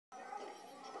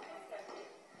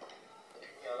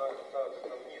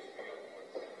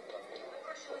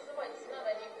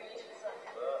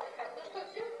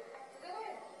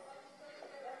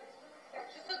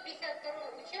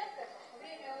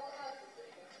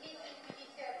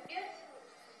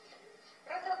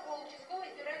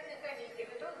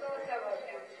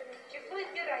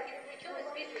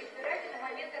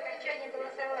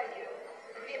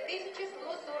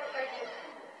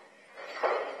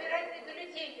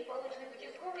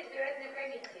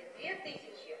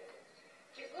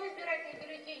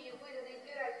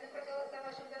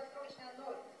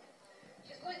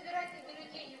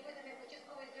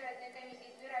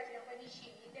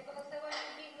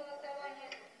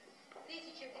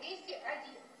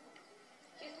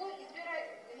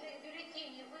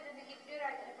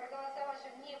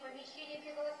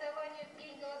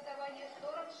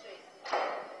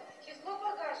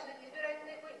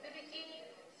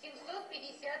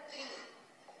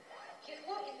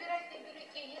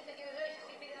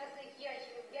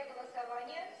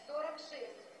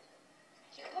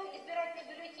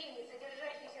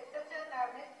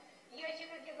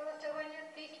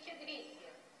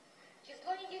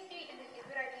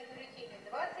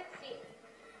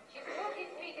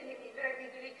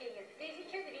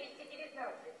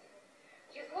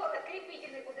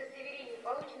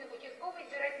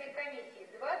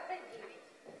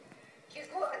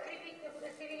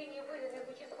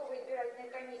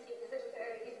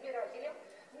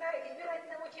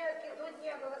участке до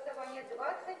дня голосования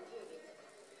 29.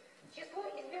 Число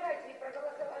избирателей,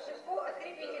 проголосовавших по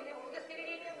открепительным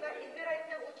удостоверениям на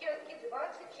избирательном участке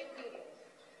 24.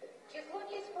 Число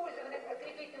неиспользованных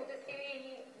открепительных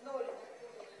удостоверений 0.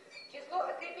 Число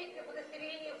открепительных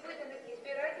удостоверений, выданных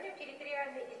избирателям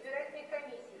территориальной избирательной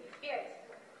комиссии 5.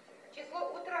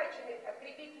 Число утраченных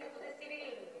открепительных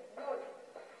удостоверений 0.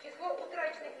 Число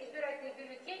утраченных избирательных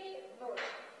бюллетеней 0.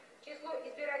 Число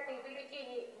избирательных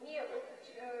бюллетеней,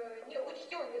 не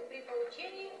учтенных при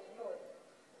получении 0.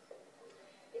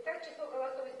 Итак, число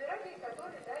голосов избирателей,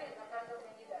 которые дали на каждого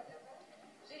кандидата.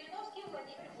 Жириновский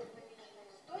Владимир Владимирович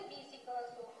 110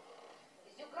 голосов.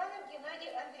 Зюганов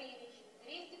Геннадий Андреевич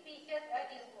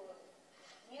 251 голос.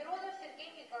 Миронов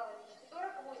Сергей Михайлович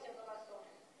 48 голосов.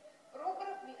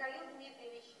 Прохоров Михаил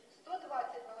Дмитриевич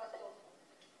 120 голосов.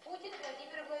 Путин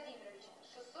Владимир Владимирович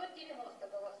 690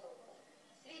 голосов.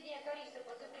 Среднее количество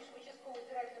поступивших в участковую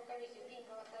избирательную комиссию в день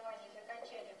голосования до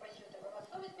окончания подсчета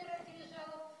голосов избирателей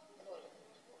жалоб 0.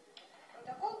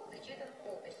 Протокол зачитан.